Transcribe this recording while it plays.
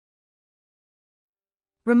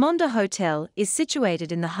Ramonda Hotel is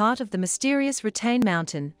situated in the heart of the mysterious Ritagn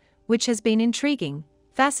Mountain, which has been intriguing,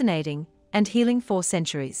 fascinating, and healing for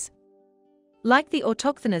centuries. Like the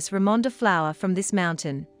autochthonous Ramonda flower from this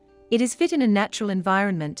mountain, it is fit in a natural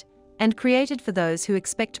environment and created for those who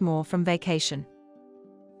expect more from vacation.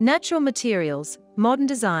 Natural materials, modern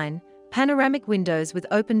design, panoramic windows with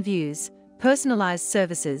open views, personalized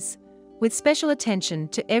services, with special attention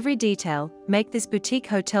to every detail, make this boutique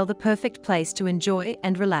hotel the perfect place to enjoy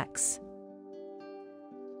and relax.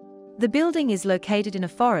 The building is located in a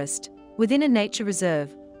forest, within a nature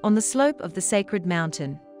reserve, on the slope of the sacred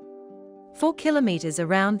mountain. 4 kilometers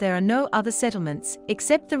around there are no other settlements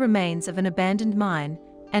except the remains of an abandoned mine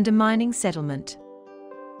and a mining settlement.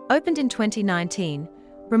 Opened in 2019,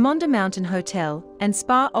 Ramonda Mountain Hotel and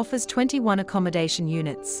Spa offers 21 accommodation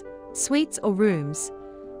units, suites or rooms,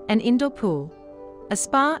 an indoor pool, a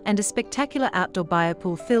spa and a spectacular outdoor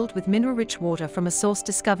biopool filled with mineral-rich water from a source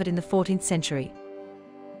discovered in the 14th century.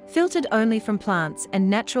 Filtered only from plants and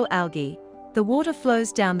natural algae, the water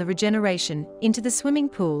flows down the regeneration into the swimming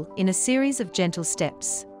pool in a series of gentle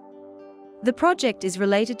steps. The project is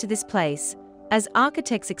related to this place, as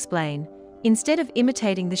architects explain. Instead of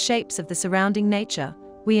imitating the shapes of the surrounding nature,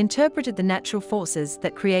 we interpreted the natural forces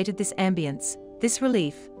that created this ambience, this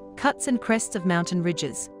relief, cuts and crests of mountain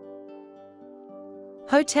ridges.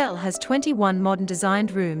 Hotel has 21 modern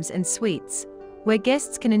designed rooms and suites, where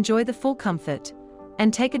guests can enjoy the full comfort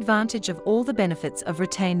and take advantage of all the benefits of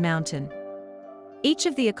Ritagn Mountain. Each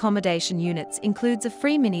of the accommodation units includes a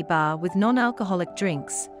free mini bar with non-alcoholic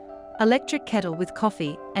drinks, electric kettle with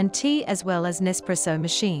coffee and tea as well as Nespresso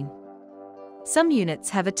machine. Some units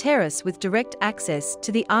have a terrace with direct access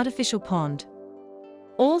to the artificial pond.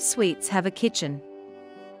 All suites have a kitchen.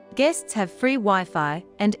 Guests have free Wi-Fi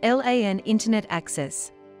and LAN internet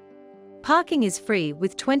access. Parking is free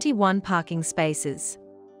with 21 parking spaces.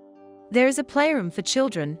 There is a playroom for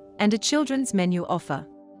children and a children's menu offer.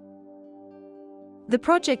 The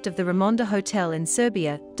project of the Ramonda Hotel in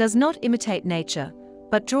Serbia does not imitate nature,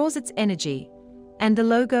 but draws its energy, and the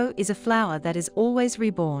logo is a flower that is always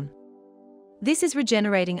reborn. This is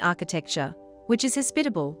regenerating architecture, which is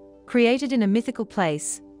hospitable, created in a mythical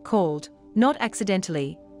place, called, not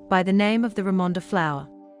accidentally, by the name of the Ramonda flower.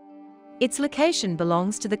 Its location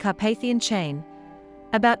belongs to the Carpathian chain,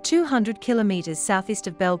 about 200 kilometers southeast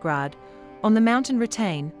of Belgrade, on the mountain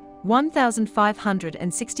Ritagn,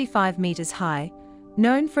 1,565 meters high,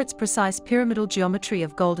 known for its precise pyramidal geometry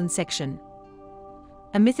of golden section.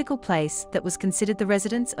 A mythical place that was considered the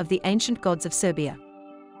residence of the ancient gods of Serbia.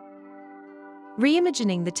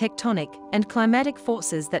 Reimagining the tectonic and climatic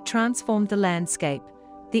forces that transformed the landscape,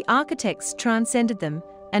 the architects transcended them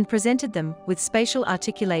and presented them with spatial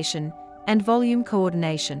articulation and volume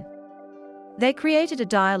coordination. They created a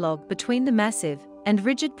dialogue between the massive and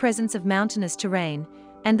rigid presence of mountainous terrain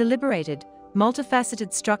and the liberated,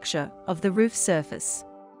 multifaceted structure of the roof surface.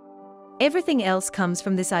 Everything else comes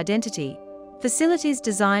from this identity, facilities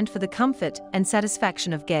designed for the comfort and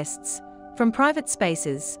satisfaction of guests, from private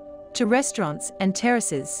spaces to restaurants and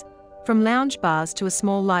terraces, from lounge bars to a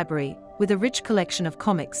small library with a rich collection of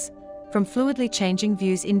comics, from fluidly changing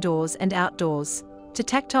views indoors and outdoors, to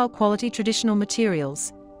tactile quality traditional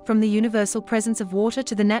materials, from the universal presence of water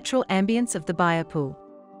to the natural ambience of the biopool.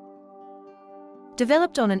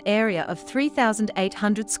 Developed on an area of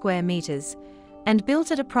 3,800 square meters, and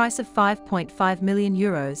built at a price of €5.5 million,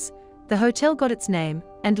 the hotel got its name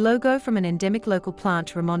and logo from an endemic local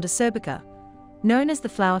plant Ramonda serbica, known as the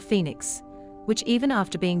flower phoenix, which even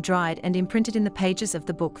after being dried and imprinted in the pages of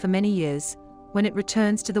the book for many years, when it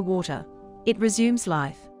returns to the water, it resumes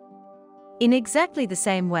life. In exactly the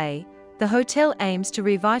same way, the hotel aims to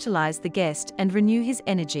revitalize the guest and renew his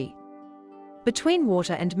energy. Between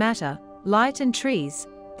water and matter, light and trees,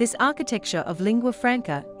 this architecture of lingua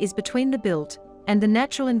franca is between the built and the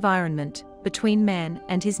natural environment, between man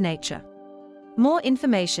and his nature. More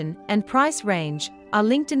information and price range are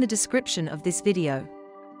linked in the description of this video.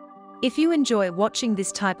 If you enjoy watching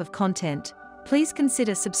this type of content, please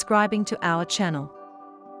consider subscribing to our channel.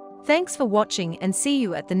 Thanks for watching and see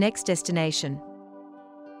you at the next destination.